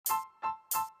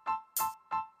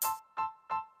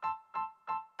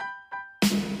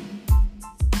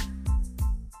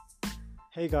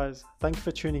Hey guys, thank you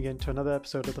for tuning in to another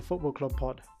episode of the Football Club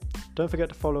Pod. Don't forget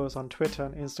to follow us on Twitter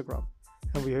and Instagram,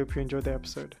 and we hope you enjoyed the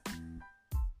episode.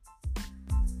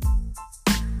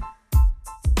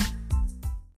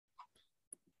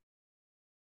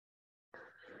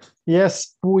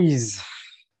 Yes, boys.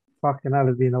 Fucking hell,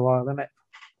 it's been a while, hasn't it?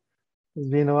 It's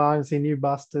been a while. I haven't seen you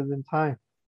bastards in time.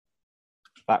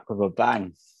 Back with a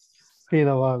bang. It's been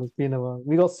a while. It's been a while.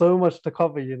 We got so much to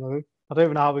cover, you know. I don't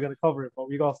even know how we're going to cover it, but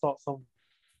we got to start somewhere.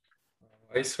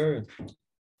 Why are you swearing?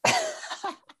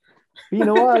 Been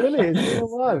a while, isn't it? It's been a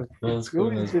while. Man's You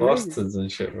calling always us delay it. bastards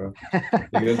and shit, bro. You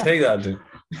gonna take that, dude?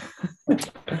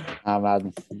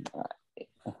 Man.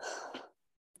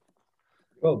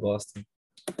 You're a bastard.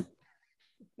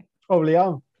 Probably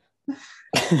am.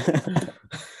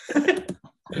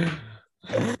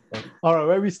 All right,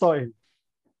 where are we starting?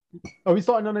 Are we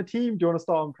starting on a team? Do you want to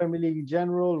start on Premier League in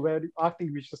general? I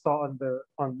think we should start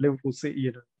on Liverpool City.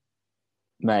 You know,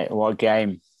 Mate, what a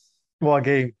game. what a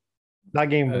game! That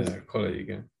game was Quality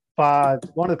game. bad.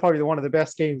 Probably one of the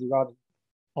best games we've had in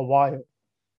a while,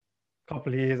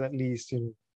 couple of years at least.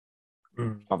 You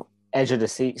know, Edge of the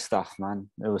seat stuff, man.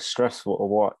 It was stressful to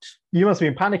watch. you must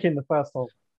have been panicking the first half.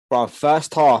 Bro,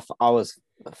 first half, I was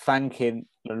thanking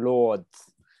the Lord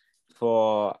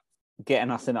for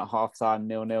getting us in at halftime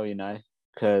 0-0, you know,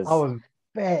 because I was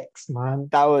vexed, man.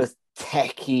 that was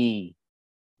techie.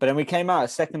 But then we came out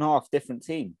second half, different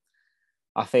team.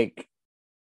 I think,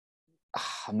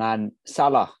 man,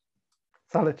 Salah,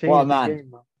 Salah changed What a the man. game,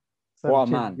 man. Salah What a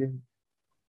changed man. the game.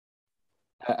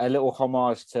 a little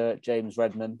homage to James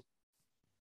Redmond.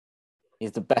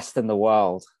 He's the best in the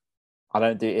world. I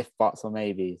don't do if, buts, or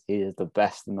maybes. He is the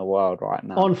best in the world right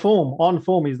now. On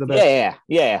form, he's the best.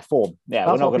 Yeah, form. Yeah,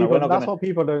 That's what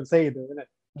people don't say, though, isn't it?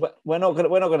 we're not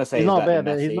gonna say He's not better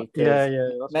better. than He's Messi. not, 'Cause yeah.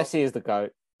 That's Messi is the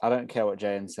GOAT. I don't care what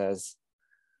Jane says.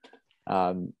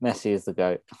 Messi is the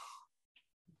GOAT.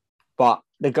 But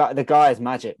the guy is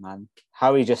magic, man.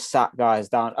 How he just sat guys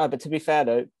down. Oh, but to be fair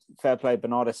though, fair play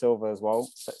Bernardo Silva as well,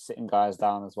 sitting guys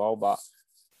down as well. But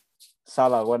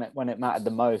Salah, when it mattered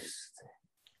the most,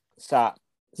 sat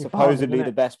He supposedly found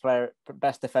it, the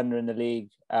best defender in the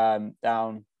league,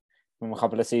 down from a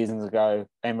couple of seasons ago.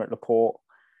 Aymeric Laporte,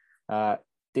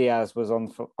 Diaz was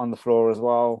on the floor as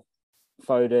well.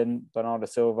 Foden, Bernardo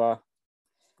Silva,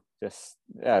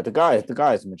 the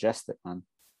guy is majestic, man.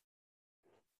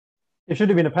 It should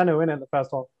have been a penalty, innit, in the first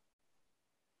half.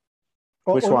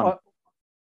 Which one?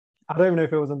 I don't even know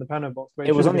if it was in the penalty box. But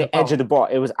It was on the edge of the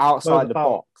box. It was outside the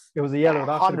foul. box. It was a yellow.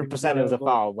 100% it was a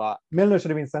foul, but Milner should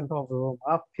have been sent off as well.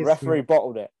 referee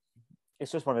bottled it.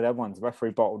 It's just one of them ones. Referee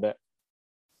bottled it.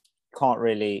 Can't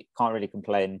really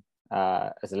complain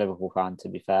as a Liverpool fan, to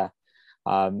be fair.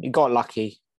 He got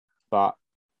lucky, but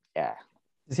yeah.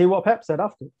 You see what Pep said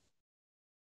after?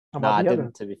 Nah, I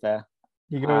didn't, to be fair.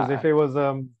 He goes, if it was,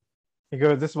 he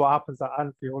goes, this is what happens at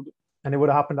Anfield, and it would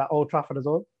have happened at Old Trafford as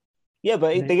well. Yeah,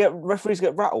 but referees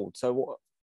get rattled. So what?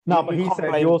 No, but he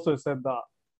also said that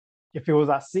if it was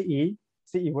at City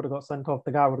would have got sent off.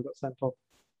 The guy would have got sent off.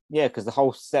 Yeah, because the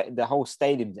whole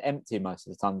stadium's empty most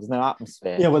of the time. There's no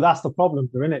atmosphere. Yeah, but that's the problem,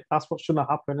 isn't it? That's what shouldn't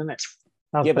have happened, isn't it?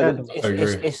 That's yeah, bad.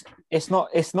 but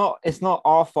it's not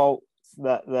our fault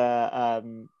that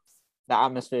the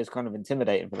atmosphere is kind of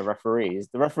intimidating for the referees.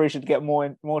 The referees should get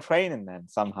more training then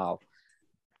somehow.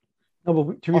 No,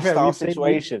 but to be fair, Hostile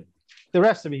situation. The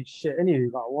rest of me shit anyway.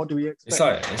 Like, what do we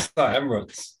expect? It's like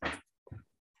Emirates.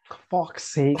 Fuck's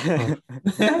sake. Man.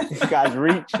 This guy's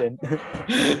reaching.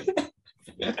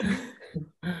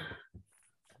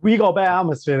 We got better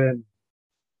atmosphere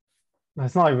then.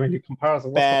 It's not even really a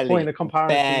comparison. What's the point of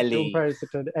comparison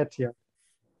to Etihad?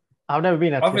 I've never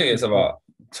been at I think it's about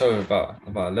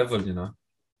level, you know.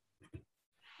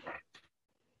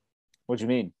 What do you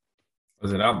mean?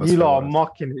 Was it atmosphere? You lot are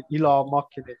mocking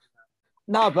it.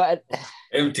 No, but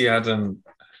Etihad and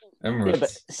Emirates. yeah,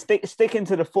 but sticking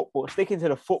to the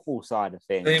football side of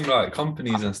things. Same like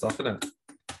companies and stuff, innit?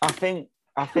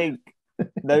 I think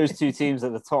those two teams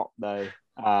at the top though,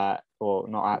 or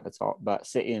not at the top, but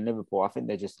City and Liverpool, I think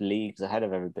they're just leagues ahead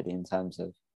of everybody in terms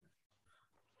of.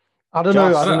 I don't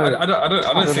know. I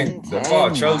don't think they're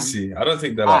part of Chelsea. I don't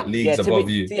think they're like leagues above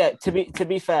you. Yeah, to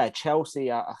be fair, Chelsea.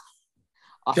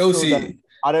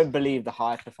 I don't believe the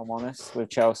hype, if I'm honest, with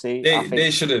Chelsea. They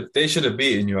should have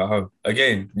beaten you at home.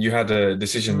 Again, you had a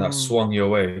decision that swung your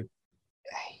way.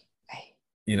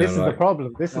 You know, this is the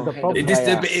problem.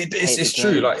 It's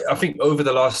true. Like I think over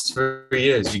the last 3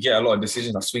 years, you get a lot of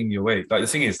decisions that swing your way. Like the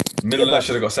thing is, Milner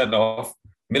should have got sent off.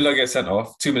 Milner gets sent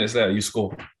off. 2 minutes later, you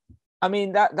score. I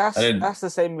mean that's the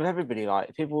same with everybody.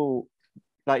 Like people,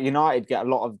 like United get a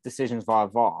lot of decisions via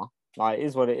VAR. Like it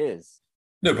is what it is.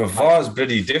 No, but VAR's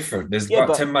bloody different. There's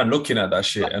about 10 man looking at that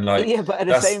shit, and like, but at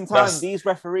the same time, these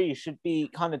referees should be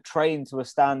kind of trained to a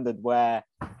standard where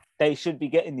they should be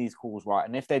getting these calls right,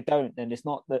 and if they don't, then it's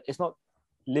not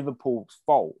Liverpool's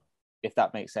fault, if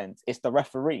that makes sense. It's the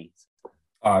referees.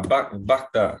 Back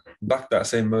that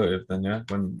same motive then, yeah.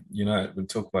 When we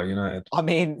talk about United. I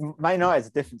mean, Man United's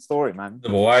a different story, man. But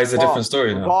why is it a different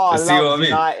story now? See what I mean?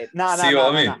 See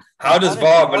what I mean? How does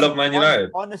VAR love Man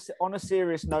United? On a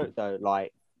serious note, though,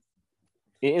 like,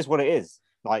 it is what it is.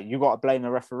 Like, you got to blame the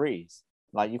referees.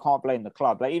 Like, you can't blame the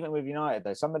club. Like, even with United,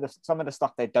 though, some of the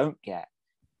stuff they don't get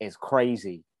is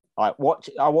crazy. Like,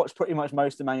 I watch pretty much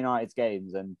most of Man United's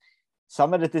games, and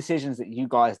some of the decisions that you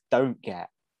guys don't get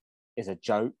is a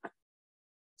joke.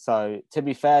 So to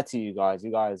be fair to you guys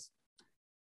you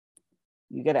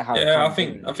get it how. Yeah, I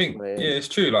think it's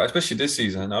true. Like, especially this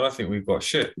season, I don't think we've got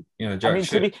shit.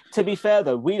 To be fair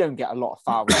though, we don't get a lot of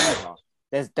fouls either.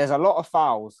 There's a lot of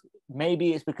fouls.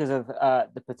 Maybe it's because of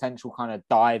the potential kind of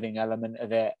diving element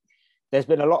of it. There's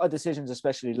been a lot of decisions,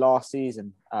 especially last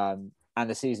season and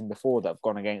the season before, that have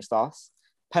gone against us.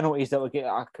 Penalties that were getting.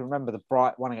 I can remember the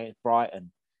one against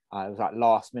Brighton. It was like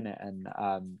last minute, and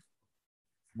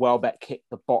Welbeck kicked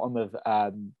the bottom of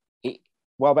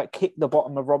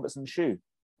Robertson's shoe,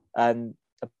 and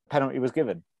a penalty was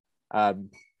given. So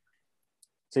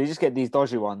you just get these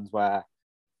dodgy ones where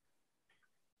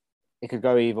it could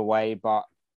go either way, but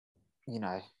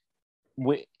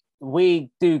we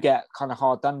do get kind of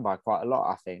hard done by quite a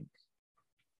lot, I think.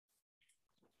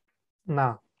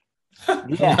 Nah.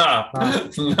 Yeah.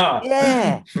 Nah.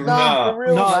 Yeah. Nah, for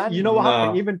real, man. You know what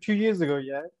happened even 2 years ago,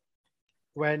 yeah?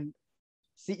 When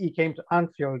City came to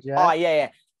Anfield, yeah? Oh, yeah.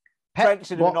 Trent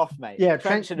should have been off, mate. Yeah,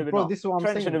 Trent should have been off. This is what I'm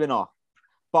Trent saying. should have been off.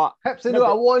 But Pep said,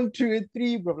 1, 2, and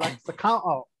 3, bro. Like, it's the count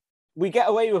out. We get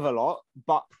away with a lot,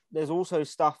 but there's also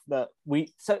stuff that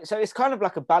so it's kind of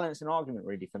like a balancing argument,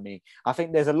 really, for me. I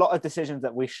think there's a lot of decisions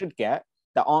that we should get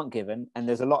that aren't given, and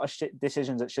there's a lot of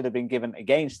decisions that should have been given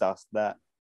against us that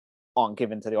aren't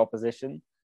given to the opposition.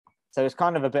 So it's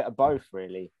kind of a bit of both,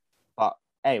 really. But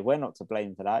hey, we're not to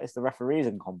blame for that. It's the referee's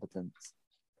incompetence.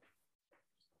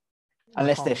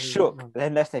 Unless they're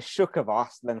shook of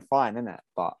us, then fine, isn't it?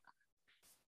 But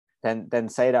then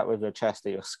say that with your chest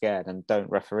that you're scared and don't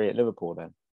referee at Liverpool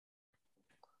then.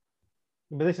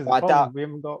 But this is the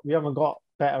problem. We haven't got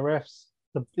better refs.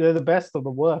 They're the best of the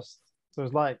worst. So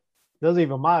it's like, it doesn't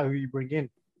even matter who you bring in.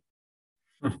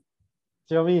 Do you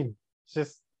know what I mean?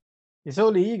 It's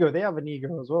only ego. They have an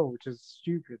ego as well, which is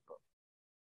stupid.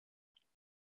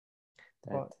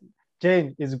 But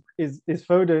Jane, is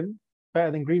Foden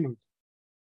better than Greenwood?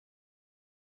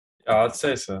 Yeah, I'd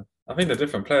say so. I think they're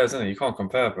different players, isn't it? You can't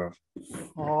compare, bro.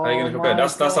 How are you gonna compare?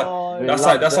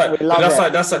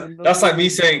 That's like me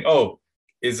saying, "Oh,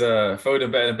 is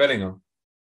Foden better than Bellingham?"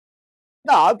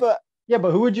 No, but yeah,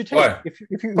 but who would you take? Why?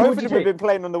 If you both of them have been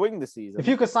playing on the wing this season. If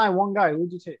you could sign one guy, who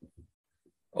would you take?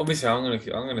 Obviously, I'm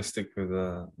gonna stick with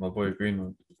my boy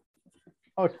Greenwood.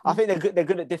 Okay. I think they're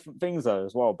good at different things though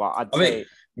as well. But I think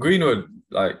Greenwood,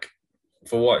 like,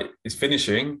 for what he's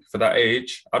finishing for that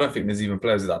age, I don't think there's even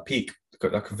players at that peak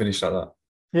that can finish like that.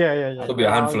 Yeah. There'll be a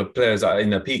handful of players that are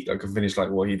in their peak that can finish like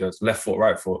what he does, left foot,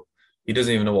 right foot. He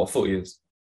doesn't even know what foot he is.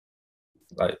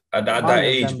 Like at that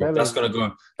age, bro, that's gonna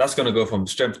go from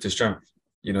strength to strength.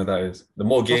 You know, that is the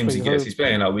more games he gets, he's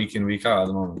playing like week in, week out at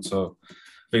the moment. So I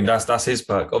think that's his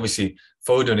perk. Obviously,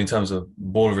 Foden in terms of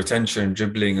ball retention,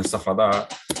 dribbling, and stuff like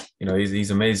that. You know, he's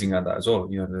amazing at that as well.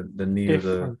 You know, the need of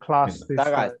the class.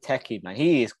 That guy's techie, man.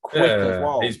 He is quick as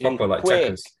well. He's proper like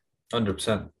techers.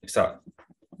 100%. It's that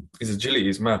his agility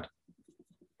is mad.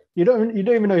 You don't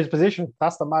even know his position.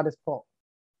 That's the maddest part.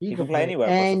 He can play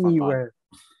anywhere.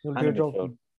 He'll do a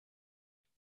job.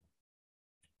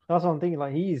 That's what I'm thinking.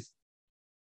 Like, he's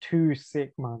too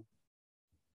sick, man.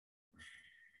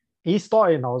 He's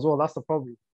starting now as well. That's the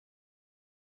problem.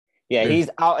 Yeah, he's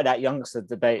out of that youngster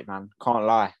debate, man. Can't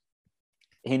lie.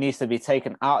 He needs to be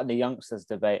taken out of the youngsters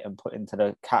debate and put into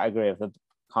the category of the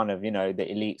kind of, the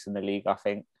elites in the league, I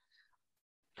think.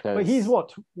 But he's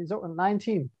what? He's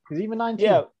 19. He's even 19.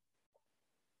 Yeah.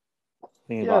 I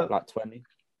think he's like 20,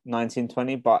 19,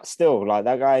 20. But still, like,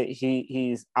 that guy,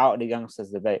 he's out of the youngsters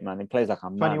debate, man. He plays like a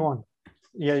man. 21.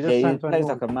 Yeah, he plays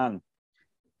like a man.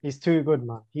 He's too good,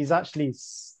 man. He's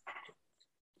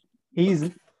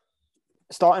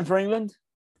starting for England.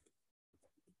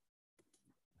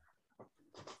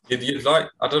 You'd like?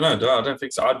 I don't know. I don't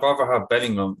think so. I'd rather have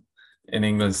Bellingham in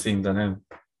England's team than him.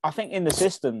 I think in the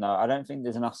system, though, I don't think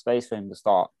there's enough space for him to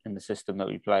start in the system that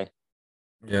we play.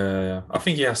 Yeah. I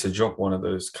think he has to drop one of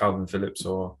those Calvin Phillips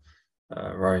or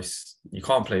Rice. You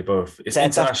can't play both. It's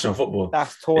That's international football.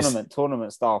 That's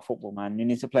tournament style football, man. You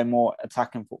need to play more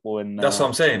attacking football. That's what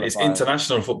I'm saying. It's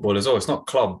international football as well. It's not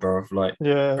club, bro. Like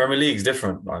Premier League's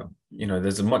different. Like, you know,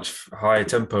 there's a much higher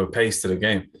tempo pace to the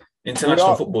game.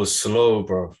 International football is slow,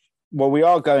 bro. Well, we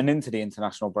are going into the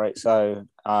international break, so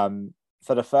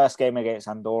for the first game against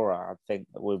Andorra, I think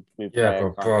that we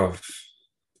bro.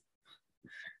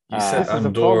 You said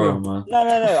Andorra, man.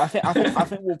 No. I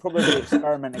think we'll probably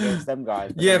experiment against them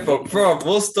guys. Yeah, but bro,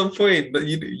 what's the point?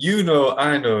 You know,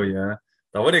 I know, yeah.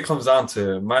 That when it comes down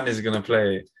to it, man is gonna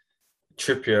play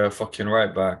Trippier fucking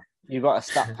right back. You got a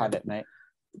stat pad it, mate.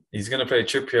 He's gonna play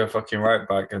Trippier fucking right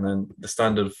back, and then the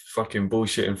standard fucking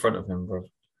bullshit in front of him, bro.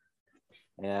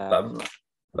 Yeah.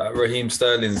 Like Raheem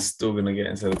Sterling's still gonna get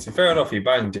into the team. Fair enough, he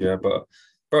banged, yeah, but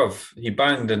bro, he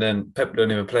banged and then Pep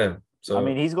don't even play him. So I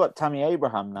mean, he's got Tammy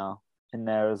Abraham now in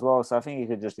there as well, so I think he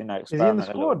could just experiment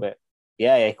a little bit.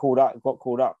 Yeah, he got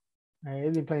called up. Hey,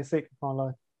 he's been playing sick. I can't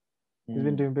lie. He's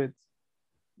been doing bits.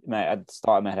 Mate, I'd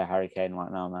start him ahead of Harry Kane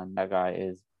right now, man. That guy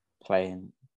is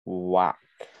playing whack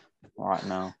right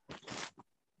now.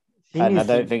 And I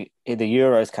don't think the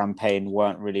Euros campaign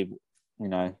weren't really,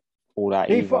 all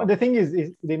that either. The thing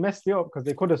is they messed it up because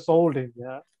they could have sold him,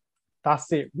 yeah.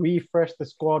 That's it. Refresh the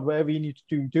squad, whatever you need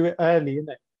to do it early,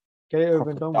 innit? Get it over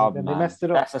and done with. Then they messed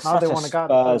it up. That's such a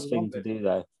Spurs thing to do,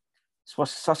 though.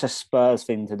 It's such a Spurs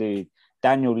thing to do.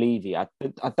 Daniel Levy, I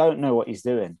don't know what he's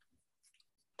doing.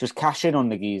 Just cash in on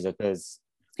the geezer because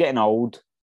he's getting old.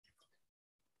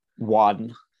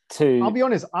 1, 2. I'll be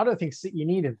honest, I don't think City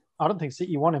need him. I don't think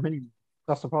City want him anymore.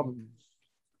 That's the problem.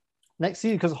 Next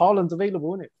season, because Haaland's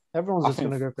available, isn't it? Everyone's just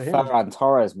going to go for him. Ferran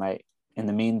Torres, mate. In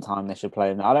the meantime, they should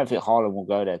play him. I don't think Haaland will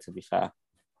go there, to be fair.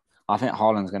 I think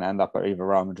Haaland's going to end up at either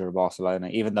Real Madrid or Barcelona.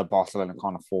 Even though Barcelona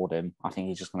can't afford him, I think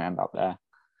he's just going to end up there.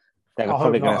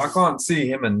 I can't see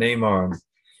him and Neymar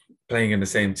playing in the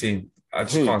same team. I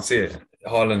just can't see it.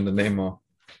 Haaland and Neymar.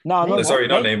 Not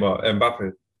Neymar.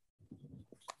 Mbappe.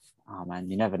 Oh, man,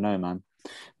 you never know, man.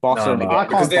 Barcelona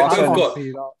because they've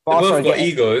both got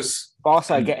egos.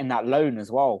 Barca are getting that loan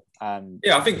as well.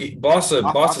 Yeah, I think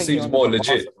Barca seems more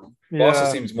legit.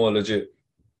 Barca seems more legit.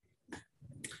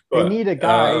 But, they need a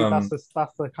guy that's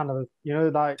the kind of,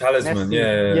 like talisman.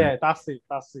 Messi. Yeah, that's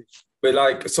it. But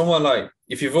like someone like,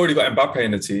 if you've already got Mbappe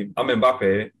in the team, I'm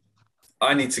Mbappe.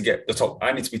 I need to get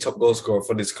I need to be top goal scorer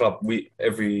for this club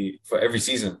every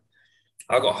season.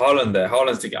 I got Haaland there.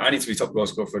 Haaland's thinking I need to be top goal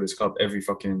scorer for this club every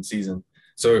fucking season.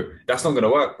 So that's not going to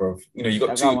work, bro. You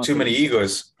got too many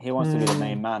egos. He wants to be the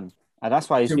main man, and that's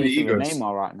why he's beating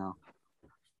Neymar right now.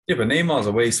 Yeah, but Neymar's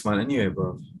a waste man anyway,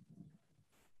 bro.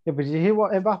 Yeah, but did you hear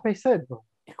what Mbappe said, bro?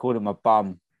 He called him a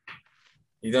bum.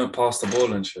 You don't pass the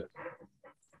ball and shit.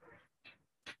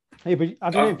 Hey, but I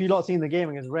don't know if you lot seen the game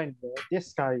against Rennes, bro.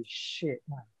 This guy is shit,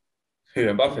 man. Who,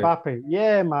 Mbappe?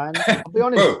 Yeah, man. I'll be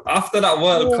honest. Bro, after that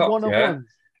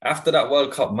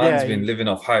World Cup, man's been living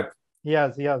off hype. He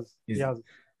has. Yeah,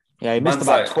 he missed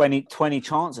about 20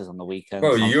 chances on the weekend.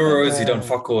 Bro, Euros, he done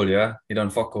fuck all, yeah? He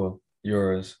done fuck all.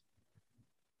 Euros.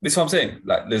 This is what I'm saying.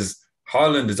 Like,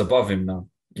 Haaland is above him now.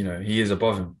 He is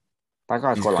above him. That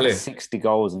guy's got like 60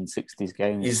 goals in 60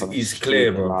 games. He's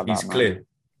clear, bro. He's clear.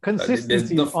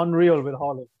 Consistency is unreal with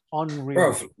Haaland. Unreal.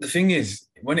 Bro, the thing is,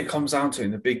 when it comes down to it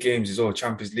in the big games, it's all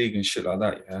Champions League and shit like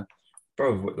that, yeah?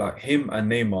 Bro, like him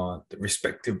and Neymar,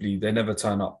 respectively, they never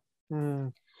turn up.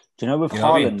 Do you know with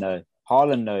Haaland,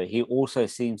 though, he also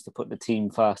seems to put the team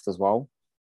first as well.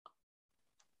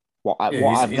 He's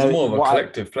more of a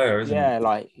collective player, isn't he? Yeah,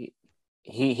 like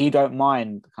he don't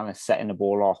mind kind of setting the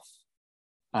ball off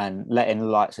and letting the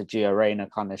likes of Gio Reyna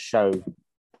kind of show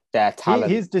their talent.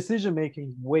 His decision making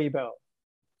is way better.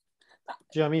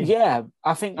 Do you know what I mean? Yeah,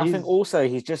 I think also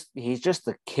he's just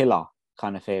a killer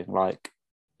kind of thing. Like,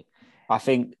 I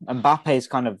think Mbappe's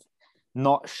kind of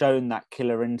not shown that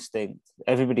killer instinct.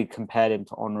 Everybody compared him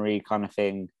to Henry kind of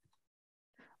thing.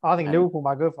 I think Liverpool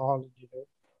might go for Haaland.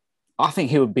 I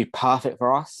think he would be perfect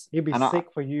for us. He'd be sick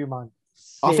for you, man.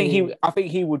 I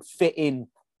think he would fit in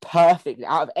perfectly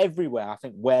out of everywhere. I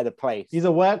think where the place. He's a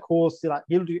workhorse.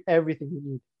 He'll do everything you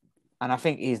need. And I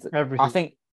think he's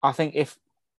everything. I think if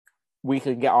we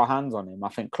can get our hands on him, I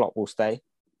think Klopp will stay.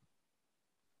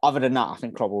 Other than that, I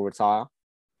think Klopp will retire.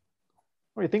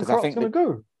 What do you think Klopp's going to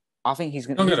go? I think he's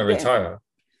going to retire.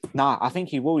 Nah, I think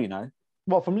he will.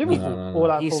 What, from Liverpool? No. Or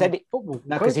like he said it. Football?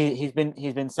 No, because he's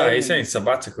been saying. He's saying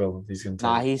sabbatical. He's going to.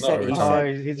 Nah, he said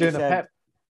he's doing a Pep.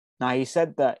 Nah, he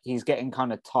said that he's getting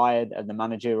kind of tired of the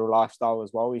managerial lifestyle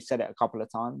as well. He said it a couple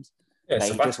of times. Yeah,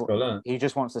 sabbatical. He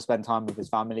just wants to spend time with his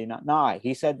family. Nah,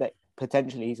 he said that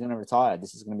potentially he's going to retire.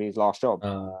 This is going to be his last job.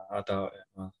 I doubt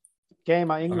it, man. Get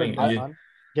him at England, think you- man.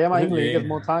 Get him at England. He Yeah. gets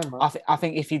more time, man. I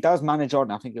think if he does manage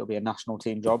on, I think it'll be a national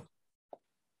team job.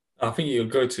 I think he'll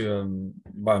go to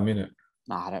Bayern Munich.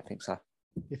 No, I don't think so.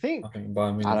 You think? I think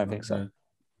Bayern Munich. I don't think so.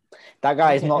 yeah. That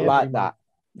guy is Yeah, not yeah, like man. that.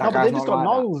 No, That but they guy's just not got like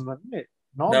that. Knowles, man, isn't it?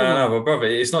 No, but brother,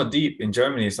 it's not deep in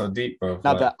Germany. It's not deep, bro.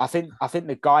 No, Like, but I think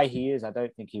the guy he is, I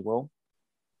don't think he will.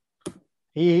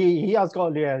 He has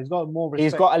got he's got more. He's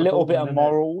respect got a for little bit Dortmund, of innit?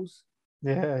 morals.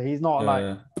 Yeah, he's not yeah, like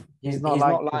yeah. he's He's not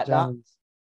not like the that. Germans.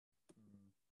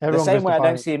 The Everyone same goes way to I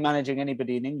don't Bayern. see him managing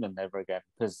anybody in England ever again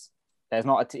because there's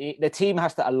not the team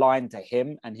has to align to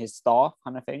him and his staff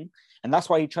kind of thing, and that's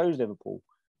why he chose Liverpool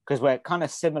because we're kind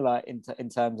of similar in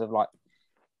terms of like,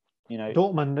 you know,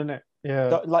 Dortmund, isn't it?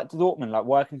 Yeah. like Dortmund, like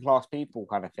working class people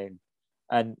kind of thing,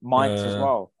 and Mainz as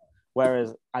well.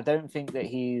 Whereas I don't think that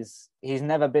he's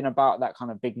never been about that kind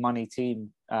of big money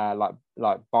team like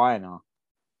Bayern are.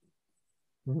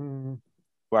 Mhm.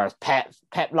 Whereas Pep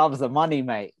loves the money,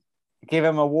 mate. Give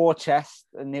him a war chest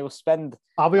and he'll spend.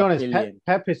 I'll be a honest. billion.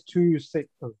 Pep is too sick.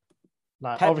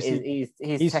 Like Pep obviously,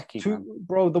 he's techie, too, man.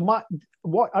 bro.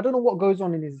 What I don't know what goes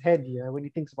on in his head, yeah, when he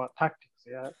thinks about tactics,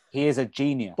 yeah. He is a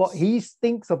genius. But he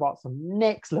thinks about some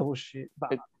next level shit that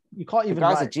The- you can't the even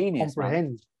guy's a like, genius, man.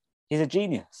 comprehend. He's a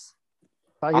genius.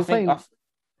 Like, I you're think saying,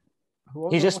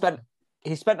 what- he just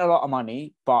spent a lot of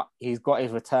money, but he's got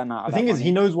his return out The of thing that is, money.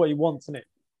 he knows what he wants, innit?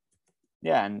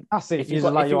 Yeah, and That's it. If you He's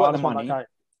got- like, if you yo, got I the just want that money, guy.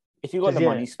 if you got the Just, yeah.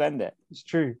 money, spend it. It's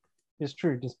true. It's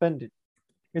true. Just spend it.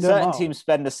 It don't Certain matter. teams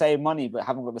spend the same money but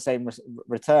haven't got the same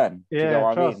return. Do you Yeah, know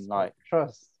what trust. I mean? Like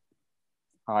Trust.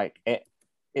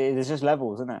 it's just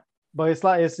levels, isn't it? But it's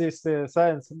like it's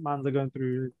certain mans are going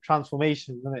through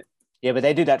transformations, isn't it? Yeah, but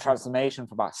they do that transformation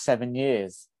for about 7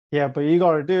 years. Yeah, but you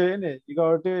gotta do it, innit? You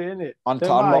gotta do it, innit? To Don't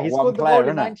matter. unlock He one scored the player, goal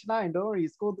in innit? 99. Don't worry, he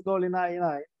scored the goal in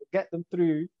 99. Get them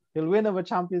through. He'll win over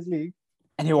Champions League.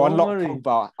 And he'll Don't unlock worry.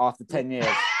 Pogba after 10 years.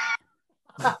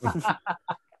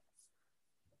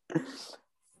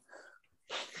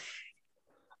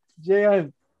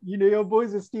 Jayan, you know your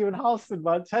boys with Stephen Houston,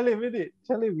 man. Tell him, innit?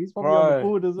 Tell him he's probably on the Bro.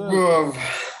 board as well. Bro,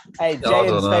 Hey, I don't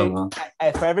know, Jayen's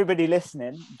hey, for everybody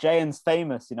listening, Jayen's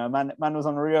famous. You know, man was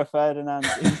on Rio Ferdinand's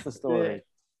Insta story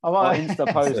I'm or like,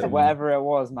 Insta post or whatever it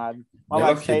was, man. My they're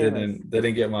man's lucky they famous.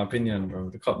 didn't get my opinion, bro.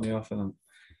 They cut me off and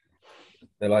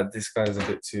they're like, this guy's a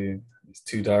bit it's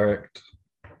too direct.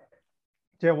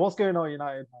 yeah, what's going on,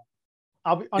 United? Man?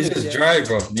 I'll be It's honest. just Yeah. dry,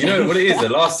 bro. You know what it is? The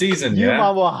last season, You yeah,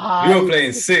 man were high. we were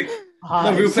playing sick.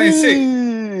 high. No, we were playing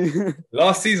sick.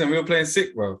 Last season, we were playing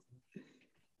sick, bro.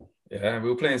 Yeah, we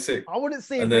were playing sick. I wouldn't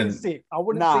say And playing then- sick. I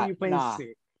wouldn't Nah, say you playing nah.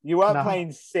 sick. You weren't Nah.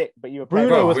 playing sick, but you were Bruno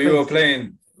playing. Bro, was we playing were sick.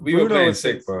 playing. We Bruno were playing was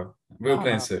sick, playing bro. We were Nah,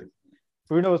 playing nah. sick.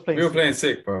 Bruno was playing We were sick. playing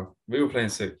sick, bro. We were playing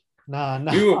sick. Nah,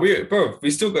 nah. Bro.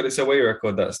 We still got this away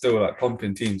record that's still like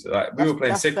pumping teams. Like we were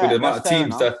playing That's sick fair, with the amount of that's fair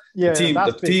teams enough. that yeah, the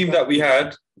that's big, team that's that we big.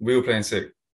 had. We were playing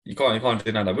sick. You can't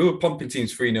deny that. We were pumping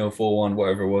teams 3-0, 4-1,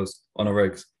 whatever it was on a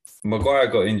regs. Maguire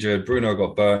got injured. Bruno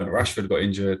got burnt. Rashford got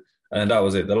injured, and that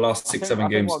was it. The last I 6, think- 7 I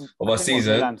think games what- of I our think what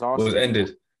season Milan's asking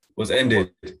was ended.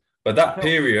 But that feel-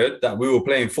 period that we were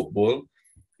playing football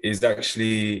is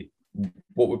actually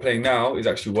what we're playing now is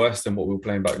actually worse than what we were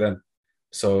playing back then.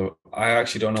 So I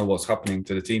actually don't know what's happening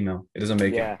to the team now. It doesn't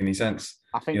make Yeah. any sense.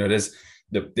 I think You know, there's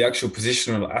the actual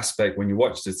positional aspect when you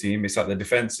watch the team. It's like the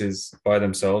defense is by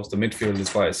themselves, the midfield is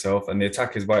by itself, and the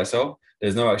attack is by itself.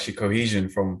 There's no actually cohesion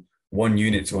from one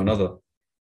unit to another.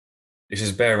 It's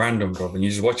just bare random, bro. And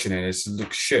you're just watching it. It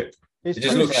looks shit. It's It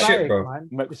just too looks shit, static, bro. man.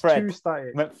 It's McFred. too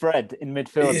static. McFred in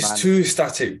midfield, It's man. too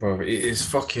static, bro. It is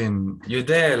fucking. You're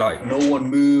there, like no one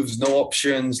moves, no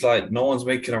options, like no one's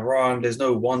making a run. There's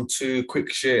no 1-2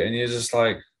 quick shit, and you're just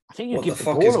like, I think you What give the the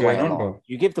fuck ball is away going a on, lot. bro?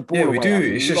 You give the ball Yeah, away we do. a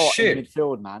It's just lot shit. in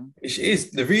midfield, man. it is.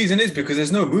 The reason is because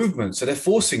there's no movement, so they're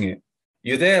forcing it.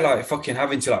 You're there, like fucking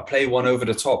having to like play one over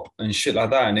the top and shit like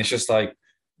that, and it's just like,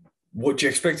 what do you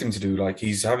expect him to do? Like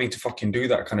he's having to fucking do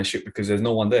that kind of shit because there's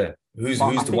no one there. Who's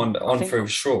Well, I the one that think- I on think- for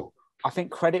short? I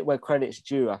think credit where credit's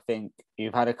due. I think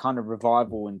you've had a kind of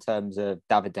revival in terms of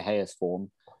David De Gea's form.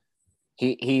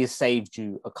 He has saved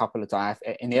you a couple of times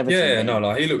in the Everton Yeah, game, no,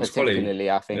 like he looks quality. particularly.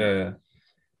 I think Yeah.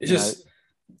 It's you just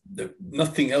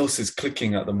nothing else is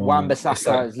clicking at the moment. It's Wan-Bissaka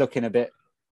like- is looking a bit.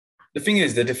 the thing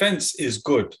is, the defense is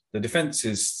good. The defense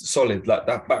is solid. Like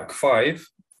that back five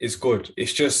is good.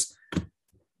 It's just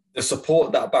the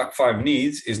support that back five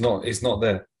needs is not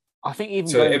there. I think even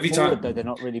So going every forward, time- though, they're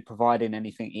not really providing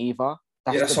anything either.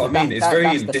 That's the- what I mean. It's that's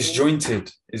very the thing.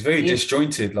 disjointed. It's very Yeah.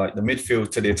 disjointed, like the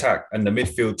midfield to the attack and the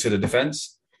midfield to the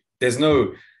defense. There's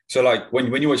no so like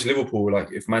when you watch Liverpool,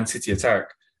 like if Man City attack,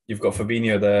 you've got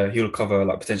Fabinho there. He'll cover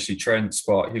like potentially Trent's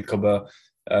spot. He'll cover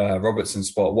Robertson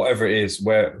spot, whatever it is,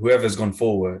 where whoever's gone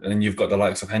forward, and then you've got the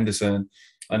likes of Henderson,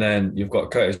 and then you've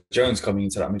got Curtis Jones coming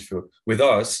into that midfield. With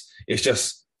us, it's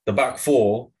just the back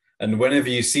four, and whenever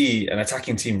you see an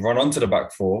attacking team run onto the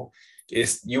back four,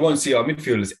 you won't see our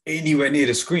midfielders anywhere near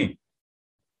the screen.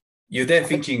 You're there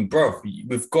thinking, bro,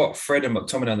 we've got Fred and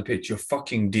McTominay on the pitch. You're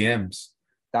fucking DMs.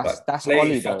 That's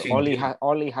Ollie though.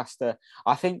 Ollie has to.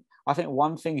 I think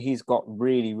one thing he's got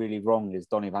really, really wrong is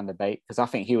Donny van de Beek, because I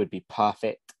think he would be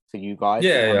perfect for you guys.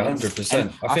 Yeah,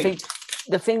 100%. I think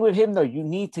the thing with him though, you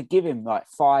need to give him like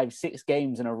 5-6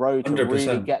 games in a row to 100%.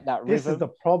 Really get that rhythm. This is the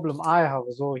problem I have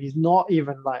as well. He's not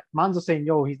even like, man's are saying,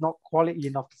 yo, he's not quality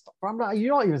enough to stop. But I'm like,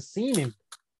 you're not even seeing him.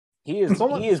 He is good.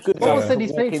 Someone said he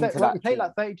played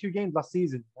like 32 games last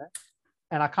season, yeah?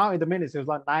 And I counted the minutes. It was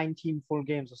like 19 full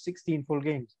games or 16 full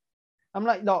games. I'm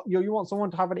like, no, you want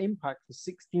someone to have an impact for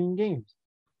 16 games?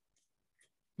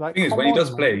 Like, the thing is, when he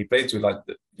does play, he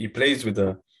plays with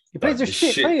the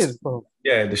shit players, bro.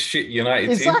 Yeah, the shit United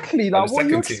exactly, team. Exactly, like what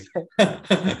you expect.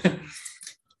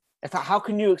 In fact, how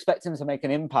can you expect him to make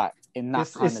an impact in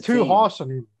that kind of team? It's too harsh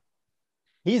on him.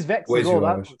 He's vexed as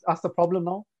well. That's the problem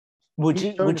now. Would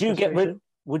you get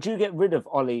rid of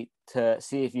Ollie to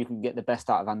see if you can get the best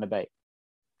out of Van de Beek?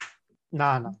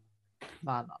 Nah.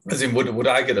 As in, would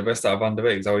I get the best out of Van de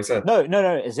Beek? Is that what he said? No.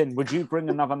 As in, would you bring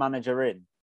another manager in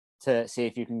to see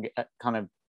if you can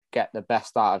get the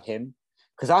best out of him?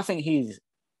 Because I think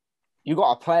you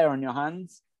got a player on your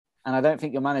hands, and I don't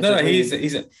think your manager.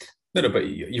 No, but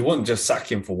you wouldn't just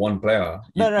sack him for one player.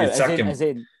 You sack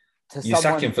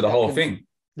him for the whole thing.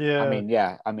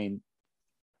 Yeah. I mean,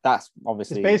 that's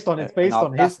obviously it's based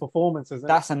on his performances.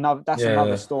 That's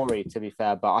another story, to be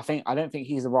fair. But I don't think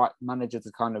he's the right manager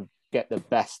to kind of get the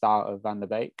best out of Van de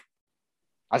Beek.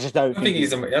 I don't think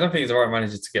he's the right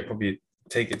manager to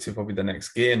take it to the next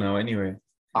gear now. Anyway,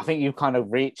 I think you've kind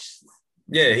of reached.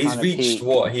 Yeah, he's reached peak.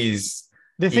 What he's.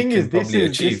 The thing is, this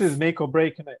is make or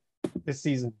break in it this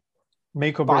season.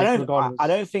 Make or break. I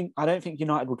don't think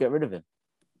United will get rid of him.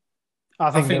 I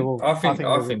think they will. I think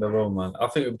they will, man. I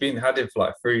think we've had him for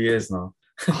like 3 years now.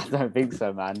 I don't think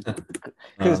so, man.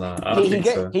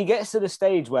 Because he gets to the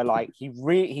stage where like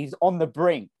he's on the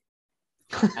brink.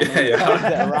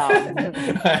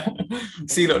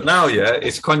 See, look now,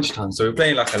 it's crunch time. So we're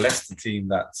playing like a Leicester team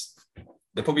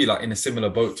they're probably like in a similar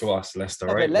boat to us, Leicester,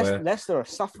 right? Leicester are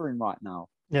suffering right now.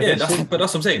 That's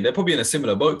what I'm saying. They're probably in a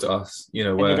similar boat to us, where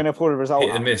you're going to pull the result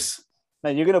hit and miss. No,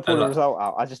 you're going to pull the result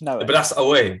out. I just know it. But that's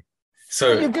away.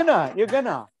 So you're gonna.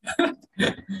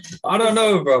 I don't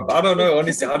know, bro. I don't know.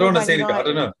 Honestly, I don't want to say anything. I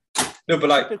don't know. No, but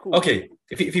like, okay,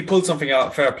 if he pulled something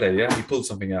out, fair play, yeah, he pulled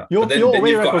something out. But then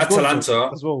you've got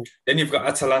Atalanta as well. Then you've got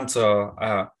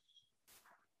Atalanta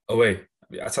away.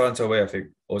 Atalanta away, I think,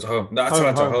 or was it home? No,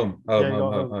 Atalanta home.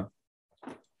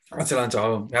 Atalanta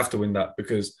home. You have to win that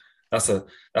because that's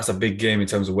a big game in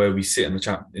terms of where we sit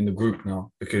in the group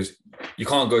now. Because you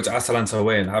can't go to Atalanta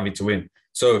away and have it to win.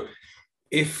 So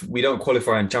if we don't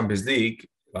qualify in Champions League,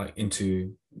 like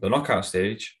into the knockout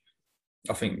stage,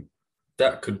 I think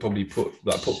that could probably put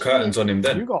curtains on him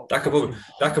then. That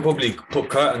could probably put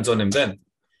curtains on him then.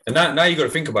 And now you got to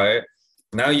think about it.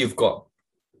 Now you've got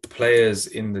players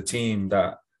in the team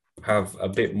that have a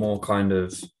bit more kind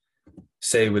of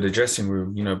say with the dressing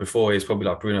room. Before it's probably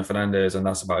like Bruno Fernandes and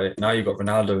that's about it. Now you've got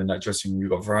Ronaldo in that dressing room.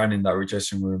 You've got Varane in that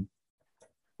dressing room.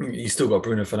 You still got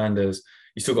Bruno Fernandes.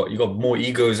 You got more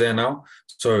egos there now.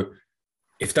 So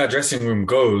if that dressing room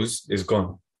goes, it's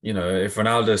gone. If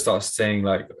Ronaldo starts saying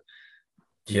like,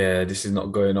 yeah, this is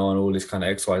not going on, all this kind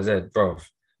of XYZ, bro.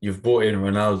 You've brought in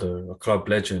Ronaldo, a club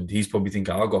legend. He's probably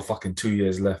thinking, I've got fucking 2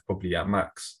 years left, probably at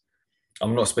max.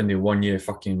 I'm not spending 1 year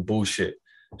fucking bullshit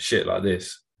shit like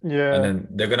this. Yeah. And then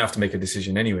they're gonna have to make a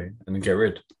decision anyway and then get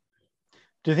rid.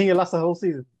 Do you think it lasts the whole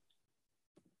season?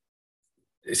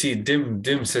 See,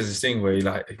 Dim says this thing where he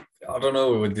like, I don't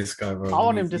know with this guy, bro. I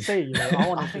want him to say,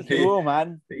 I think he will,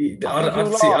 man.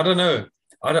 I don't know.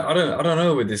 I don't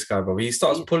know with this guy, bro. He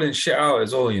starts pulling shit out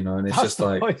as well, and it's just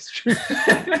like. It's true.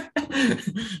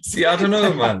 See, I don't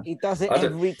know, man. He does it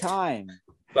every time.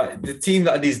 Like the team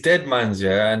that these dead mans,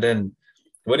 and then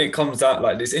when it comes out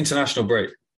like this international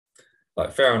break,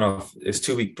 like fair enough, it's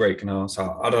 2-week break now,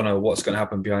 so I don't know what's gonna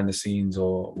happen behind the scenes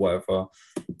or whatever.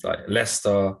 Like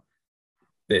Leicester,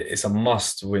 it's a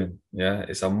must win. Yeah,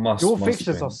 it's a must. Your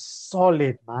fixtures are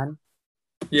solid, man.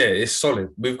 Yeah, it's solid.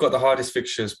 We've got the hardest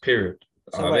fixtures, period.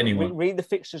 So read the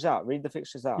fixtures out.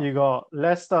 You got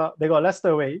Leicester. They got Leicester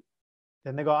away.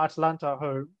 Then they got Atalanta at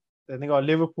home. Then they got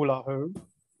Liverpool at home.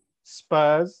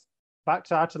 Spurs back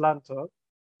to Atalanta.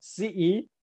 City.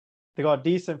 They got a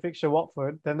decent fixture,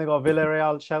 Watford. Then they got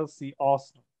Villarreal, Chelsea,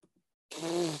 Arsenal.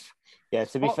 Yeah,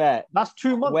 to be fair, that's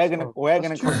 2 months. We're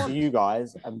gonna come to you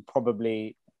guys and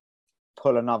probably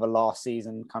pull another last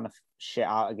season kind of shit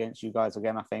out against you guys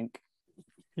again. I think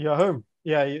you're home.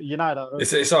 Yeah, United.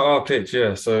 It's at our pitch,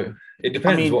 yeah. So it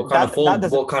depends what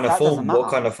kind of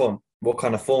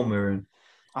form we're in.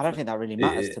 I don't think that really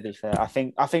matters. To be fair, I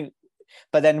think.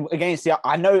 But then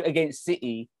I know against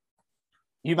City,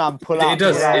 you man pull out. It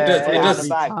does.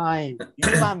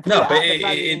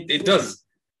 It does.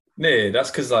 Yeah,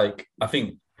 that's because like I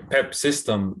think Pep's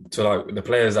system to like the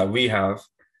players that we have,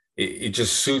 it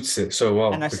just suits it so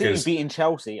well. And I see you beating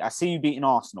Chelsea. I see you beating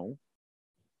Arsenal.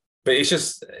 But it's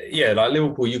just like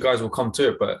Liverpool, you guys will come to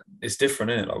it, but it's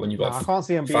different, isn't it? Like when you got I can't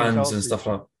see them fans Chelsea. And stuff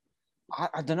like.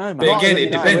 I don't know, man. But again,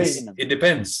 it depends. It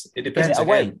depends. Is it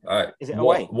away? Is it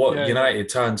away? What United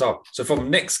turns up. So from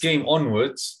next game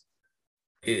onwards,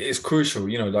 it is crucial.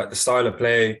 You know, like the style of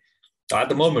play. At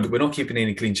the moment, we're not keeping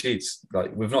any clean sheets.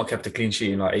 Like we've not kept a clean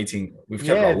sheet in like 18. We've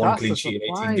kept like one clean sheet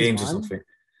in 18 games or something.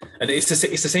 And it's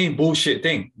the same bullshit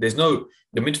thing. The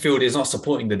midfield is not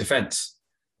supporting the defense.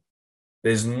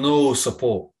 There's no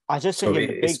support. I just think in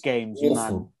the big games,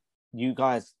 you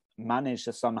guys manage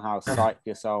to somehow psych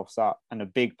yourselves up, and the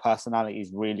big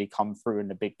personalities really come through in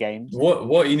the big games.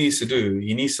 What he needs to do,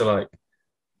 he needs to like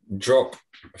drop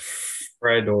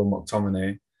Fred or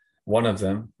McTominay. One of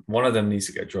them needs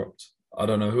to get dropped. I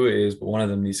don't know who it is, but one of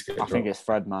them needs to get dropped. I think it's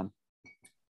Fred, man.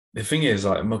 The thing is,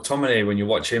 like McTominay, when you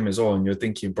watch him as well, and you're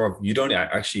thinking, bro, you don't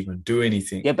actually even do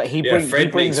anything. Yeah, but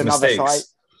Fred makes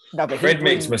mistakes. Fred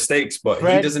makes mistakes, but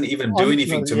he doesn't even do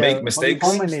anything to make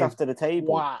mistakes. He brings stuff to the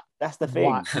table. Wow. That's the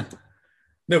thing.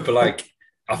 No, but like,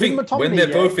 I think when they're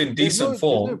both in decent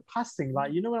form, there's no passing.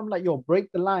 Like, you know, when I'm like, yo,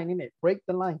 break the line, innit? Break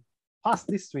the line. Pass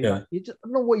this way. Yeah. Like, you just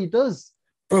don't know what he does.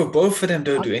 Bro, both of them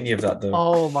don't do any of that though.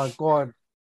 Oh my god.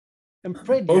 And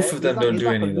Fred, both of them don't do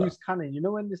any of that. Loose cannon. You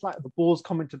know when it's like the ball's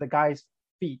coming to the guy's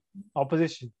feet,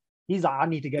 opposition. He's like, I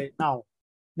need to get it now.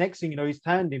 Next thing you know, he's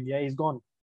turned him. Yeah, he's gone.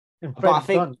 And Fred's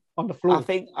done on the floor. I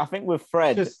think with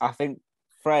Fred,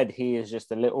 Fred, he is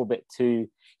just a little bit too.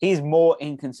 He's more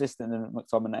inconsistent than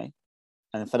McTominay,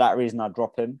 and for that reason, I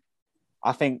drop him.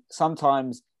 I think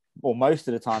sometimes, or most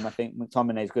of the time, I think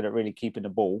McTominay is good at really keeping the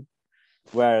ball,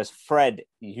 whereas Fred,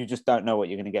 you just don't know what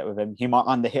you're going to get with him. He might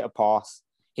underhit a pass.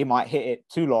 He might hit it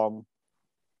too long.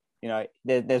 You know,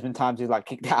 there's been times he's like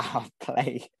kicked out of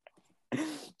play.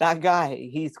 That guy,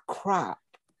 he's crap.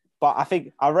 But I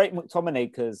think I rate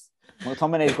McTominay because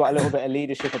McTominay's got a little bit of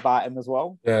leadership about him as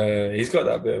well. Yeah, he's got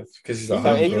that bit because he's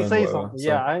like. He can say something. So.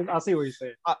 Yeah, I see what you're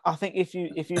saying. I think if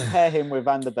you pair him with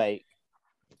Van der Beek.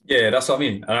 Yeah, that's what I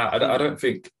mean. And I don't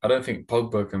think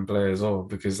Pogba can play as well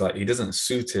because like he doesn't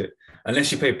suit it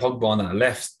unless you play Pogba on that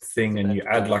left thing and you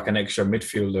add like an extra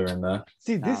midfielder in there.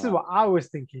 See, this is what I was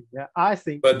thinking. Yeah, I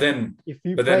think. But then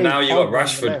now you got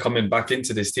Rashford coming back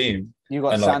into this team. You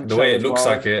got and Sancho the way it looks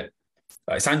like it.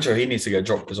 Like Sancho, he needs to get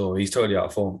dropped as well. He's totally out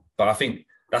of form. But I think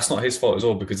that's not his fault as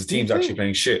well because the team's actually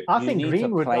playing shit. I think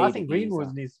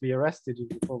Greenwood needs to be arrested.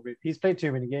 He's played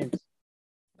too many games.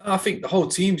 I think the whole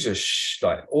team's just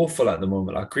like awful at the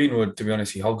moment. Like Greenwood, to be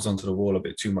honest, he hogs onto the wall a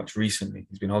bit too much recently.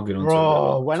 He's been hogging onto it.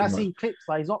 Bro, when I see clips,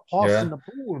 like he's not passing the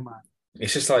ball, man.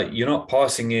 It's just like you're not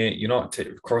passing it, you're not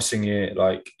crossing it,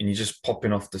 like, and you're just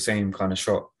popping off the same kind of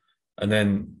shot. And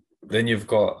then you've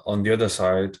got on the other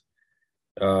side.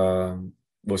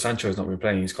 Well, Sancho's not been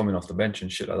playing; he's coming off the bench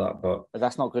and shit like that. But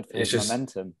that's not good for his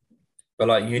momentum. But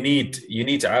like, you need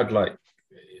to add like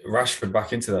Rashford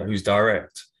back into that, who's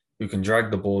direct, who can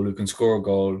drag the ball, who can score a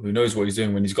goal, who knows what he's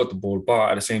doing when he's got the ball. But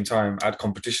at the same time, add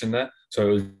competition there.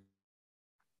 So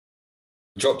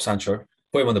drop Sancho,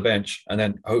 put him on the bench, and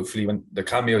then hopefully when the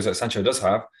cameos that Sancho does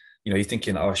have, you know, he's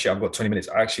thinking, oh shit, I've got 20 minutes.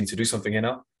 I actually need to do something here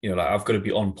now. You know, like I've got to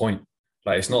be on point.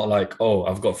 Like, it's not like, oh,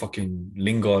 I've got fucking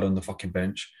Lingard on the fucking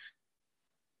bench.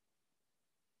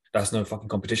 That's no fucking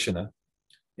competition there.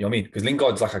 You know what I mean? Because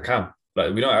Lingard's like a cam.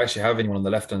 Like, we don't actually have anyone on the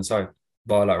left-hand side,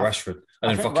 but like Rashford.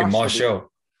 And then fucking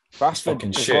Martial. Rashford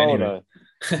fucking shit anyway.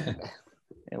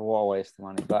 What a waste of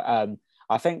money. But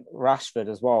I think Rashford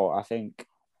as well, I think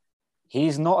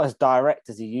he's not as direct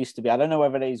as he used to be. I don't know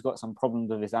whether he's got some problems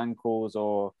with his ankles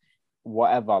or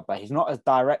whatever, but he's not as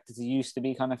direct as he used to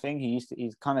be, kind of thing.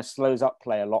 He's kind of slows up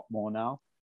play a lot more now,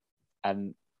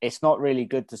 and it's not really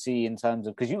good to see in terms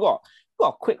of, because you got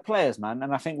quick players, man,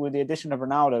 and I think with the addition of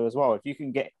Ronaldo as well, if you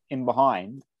can get in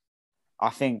behind,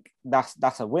 I think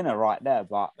that's a winner right there.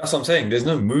 But that's what I'm saying. There's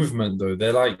no movement though.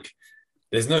 They're like,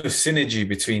 there's no synergy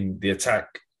between the attack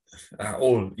at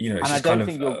all. You know, it's just kind of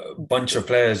a bunch of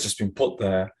players just been put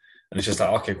there, and it's just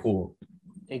like, okay, cool.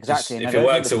 Exactly. If it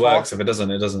works, it works. If it doesn't,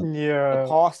 it doesn't. Yeah.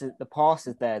 The pass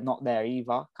is there, not there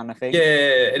either, kind of thing.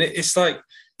 Yeah, and it's like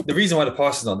the reason why the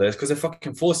pass is not there is because they're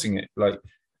fucking forcing it. Like,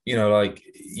 like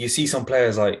you see some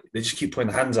players like they just keep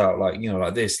putting the hands out, like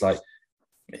like this, like,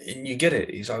 and you get it.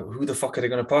 It's like, who the fuck are they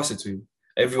going to pass it to?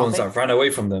 Everyone's like ran away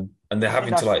from them, and they're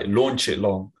having to like launch it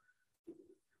long.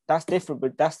 That's different,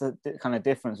 but that's the kind of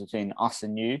difference between us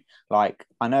and you. Like,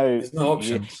 I know there's no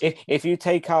options. If you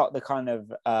take out the kind of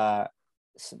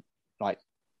like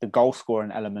the goal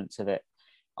scoring elements of it,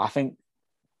 I think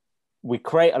we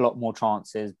create a lot more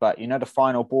chances. But the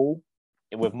final ball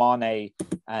with Mane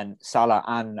and Salah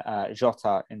and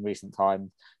Jota in recent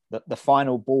times, the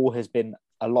final ball has been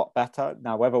a lot better.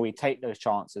 Now, whether we take those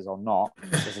chances or not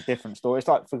is a different story. It's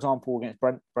like, for example, against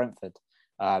Brentford.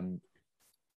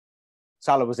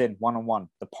 Salah was in one-on-one.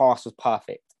 The pass was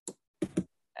perfect.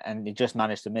 And he just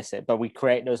managed to miss it. But we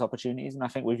create those opportunities. And I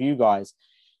think with you guys,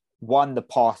 one, the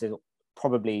pass is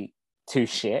probably too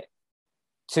shit.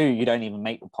 Two, you don't even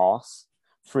make the pass.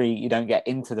 Three, you don't get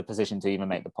into the position to even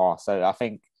make the pass. So I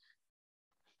think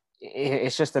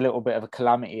it's just a little bit of a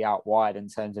calamity out wide in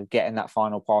terms of getting that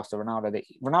final pass to Ronaldo.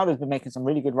 Ronaldo's been making some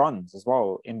really good runs as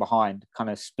well in behind,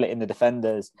 kind of splitting the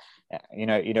defenders.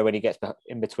 When he gets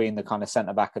in between the kind of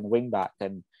centre back and the wing back,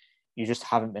 and you just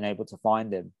haven't been able to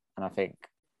find him. And I think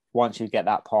once you get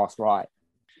that pass right,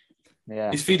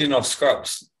 he's feeding off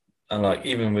scraps, and like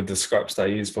even with the scraps that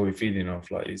he is probably feeding off,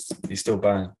 like he's still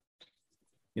banging.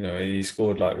 He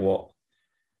scored like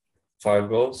 5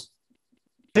 goals.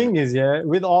 Thing is,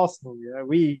 with Arsenal,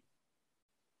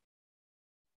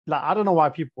 I don't know why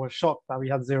people were shocked that we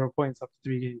had 0 points after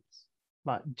 3 games.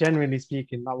 Like, generally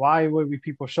speaking, like, why were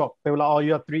people shocked? They were like, "Oh,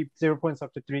 you had 0 points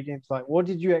after 3 games." Like, what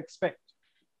did you expect?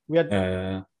 We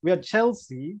had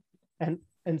Chelsea and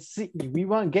City. We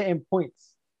weren't getting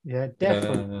points. Yeah,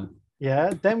 definitely.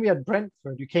 Then we had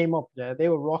Brentford. You came up there. They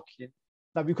were rocking.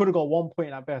 Like, we could have got 1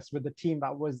 point at best with the team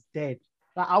that was dead.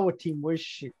 Like, our team was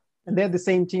shit, and they're the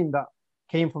same team that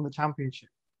came from the Championship.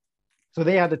 So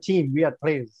they had a team, we had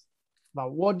players. Like,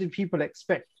 what did people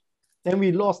expect? Then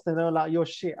we lost and they were like, "You're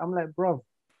shit." I'm like, bro,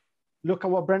 look at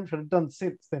what Brentford have done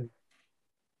since then.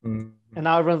 And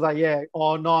now everyone's like,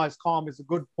 "Oh no, it's calm. It's a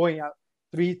good point at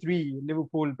 3-3,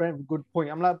 Liverpool, Brentford, good point."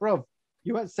 I'm like, bro,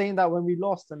 you weren't saying that when we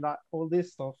lost and that all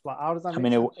this stuff. Like, how does that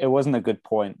make sense? It wasn't a good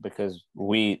point because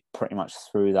we pretty much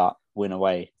threw that win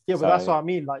away. Yeah, but that's what I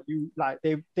mean. Like,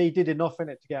 they did enough in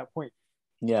it to get a point.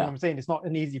 Yeah, you know what I'm saying? It's not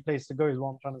an easy place to go, is what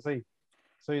I'm trying to say.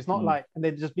 So it's not like, and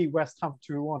they just beat West Ham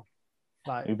 2-1.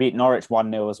 Like, we beat Norwich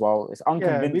 1-0 as well. It's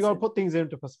unconvincing. Yeah, we got to put things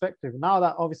into perspective. Now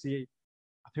that obviously,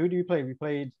 who do we play? We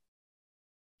played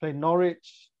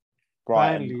Norwich,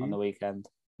 Brighton Burnley on the weekend.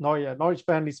 Norwich,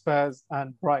 Burnley, Spurs,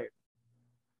 and Brighton.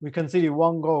 We conceded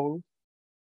 1 goal,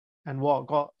 and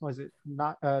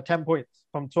 10 points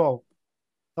from 12.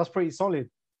 That's pretty solid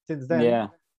since then. Yeah.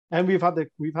 And we've had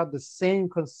the same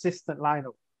consistent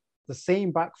lineup, the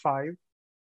same back 5,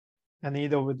 and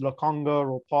either with Lokonga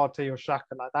or Partey or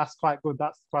Xhaka. Like, that's quite good.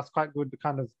 That's quite good. The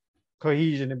kind of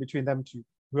cohesion in between them two,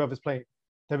 whoever's playing.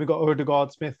 Then we got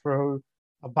Odegaard, Smith Rowe,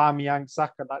 Aubameyang,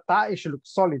 Saka. Like, that issue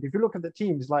looks solid. If you look at the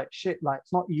teams, like, shit, like,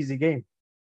 it's not an easy game.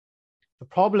 The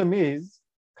problem is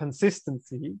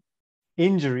consistency,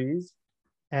 injuries,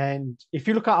 and if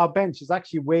you look at our bench, it's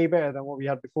actually way better than what we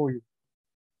had before you.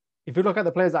 If you look at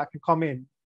the players that can come in,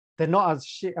 they're not as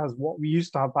shit as what we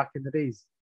used to have back in the days.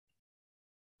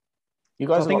 You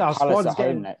guys have got Palace at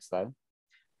home next, though.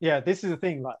 Yeah, this is the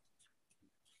thing. Like,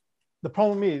 the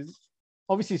problem is,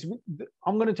 obviously,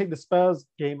 I'm going to take the Spurs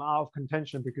game out of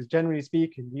contention because, generally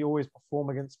speaking, we always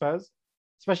perform against Spurs,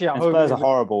 especially at home. Spurs are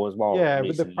horrible as well. Yeah, recently.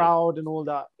 With the crowd and all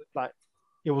that, like,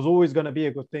 it was always going to be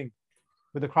a good thing.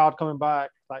 With the crowd coming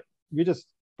back, like,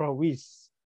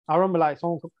 I remember, like,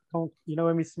 someone,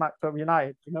 when we smacked up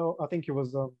United, I think it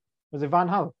was it Van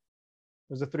Hal?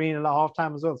 It was a 3.5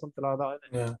 time as well, something like that.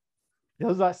 Yeah. It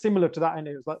was like similar to that, and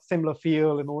it was like similar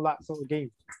feel and all that sort of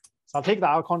game. So I'll take that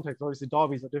out of context. Obviously,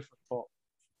 derbies are different, but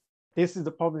this is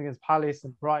the problem against Palace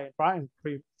and Brighton. Brighton's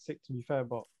pretty sick, to be fair,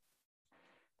 but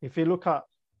if you look at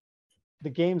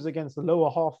the games against the lower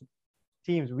half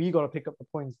teams, we got to pick up the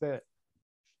points there.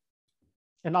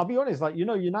 And I'll be honest, like,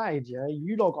 United,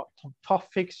 you lot got tough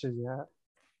fixtures, yeah.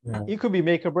 It could be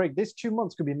make or break. This 2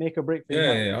 months could be make or break for you.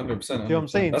 Yeah, 100%. You know what I'm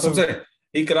saying? That's what I'm saying.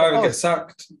 He could either get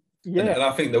sacked, and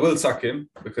I think they will sack him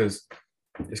because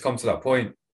it's come to that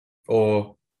point,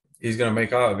 or he's going to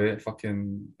make out of it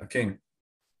fucking a king.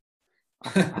 I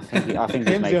think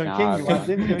he's making it out of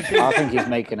it. I think he's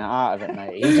making it out of it,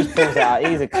 mate. He just pulls it out.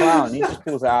 He's a clown. He just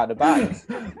pulls it out of the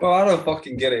bag. Well, I don't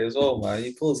fucking get it as well, man.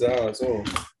 He pulls it out as well.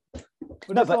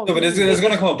 No, but there's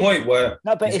going to come a point where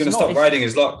he's going to stop riding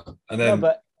his luck, and then. No,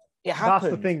 but it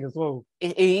happens. That's the thing as well.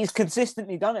 He's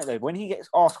consistently done it though. When he gets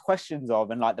asked questions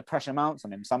of and like the pressure mounts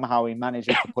on him, somehow he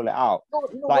manages to pull it out.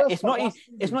 It's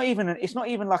not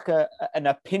even like an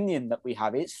opinion that we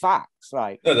have. It's facts.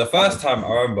 Like no, the first time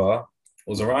I remember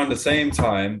was around the same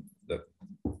time that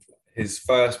his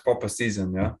first proper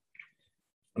season. Yeah,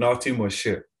 and our team was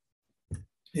shit.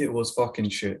 It was fucking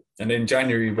shit. And in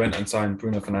January, we went and signed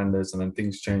Bruno Fernandes, and then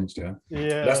things changed.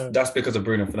 Yeah. That's because of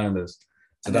Bruno Fernandes.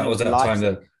 So that was that time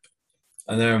there.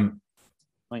 And then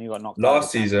when you got knocked last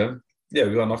out season, we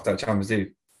got knocked out Champions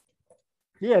League.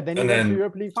 Yeah, then he went to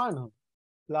Europa League final.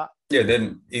 Yeah,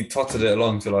 then he totted it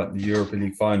along to like the Europa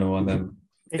League final, and then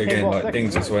again, like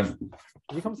things just went.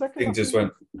 Did he come second? Things just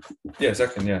went. Yeah,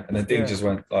 second. Yeah, and then things just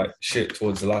went like shit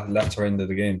towards the latter end of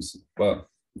the games, but.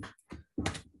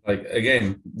 Like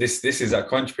again, this is that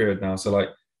crunch period now. So like,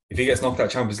 if he gets knocked out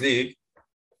Champions League,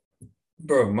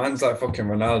 bro, man's like fucking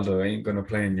Ronaldo ain't gonna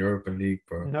play in Europa League,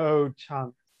 bro. No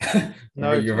chance.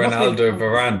 No, you're Ronaldo,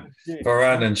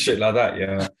 Varane, and shit like that.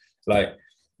 Yeah, like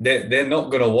they're not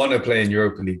gonna want to play in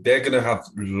Europa League. They're gonna have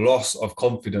loss of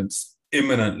confidence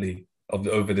imminently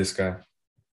over this guy.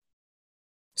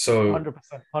 So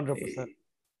 100%.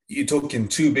 You're talking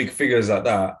two big figures like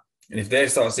that. And if they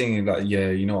start singing like,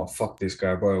 yeah, you know what, fuck this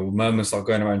guy, bro. Murmurs start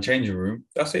going around changing room.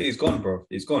 That's it. He's gone, bro.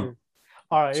 He's gone.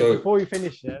 All right. So, before we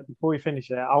finish,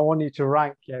 I want you to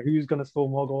rank who's going to score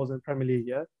more goals in the Premier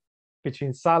League,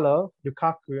 between Salah,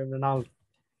 Lukaku, and Ronaldo.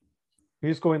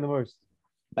 Who's scoring the most?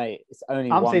 Mate, it's only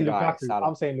one guy.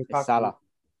 I'm saying Lukaku. It's Salah.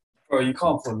 Bro, you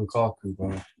can't put Lukaku,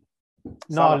 bro.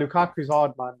 No, Lukaku's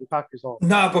hard, man. Lukaku's hard.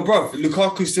 Nah, but bro,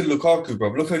 Lukaku's still Lukaku,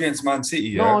 bro. Look against Man City,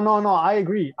 yeah? No, I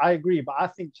agree. But I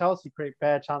think Chelsea create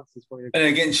fair chances for you. And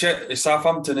against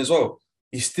Southampton as well.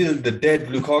 He's still the dead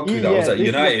Lukaku that was at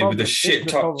United with the shit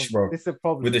touch, bro. This is the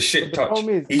problem. With the shit touch.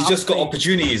 He's just got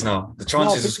opportunities now. The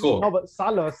chances to score. No, but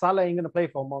Salah ain't going to play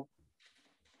for a month.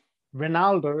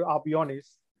 Ronaldo, I'll be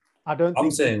honest, I don't think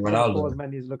I'm saying Ronaldo. As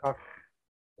many as Lukaku.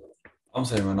 I'm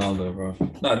saying Ronaldo, bro.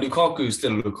 No, Lukaku's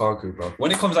still Lukaku, bro.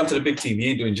 When it comes down to the big team, he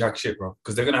ain't doing jack shit, bro.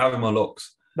 Because they're going to have him on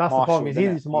looks. That's the problem. He's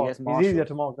easy to mark. He's easier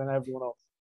to mark than everyone else.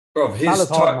 Bro, his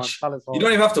touch, you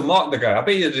don't even have to mark the guy. I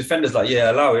bet you the defender's like,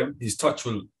 yeah, allow him. His touch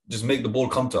will just make the ball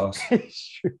come to us.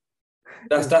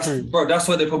 That's bro, that's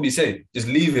what they probably say. Just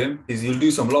leave him. He'll do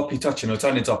some loppy touch and he'll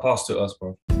turn into a pass to us,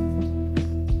 bro.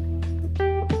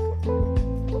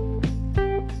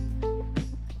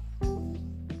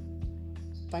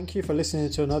 Thank you for listening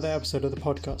to another episode of the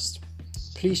podcast.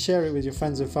 Please share it with your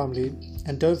friends and family,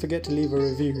 and don't forget to leave a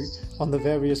review on the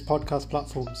various podcast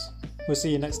platforms. We'll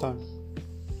see you next time.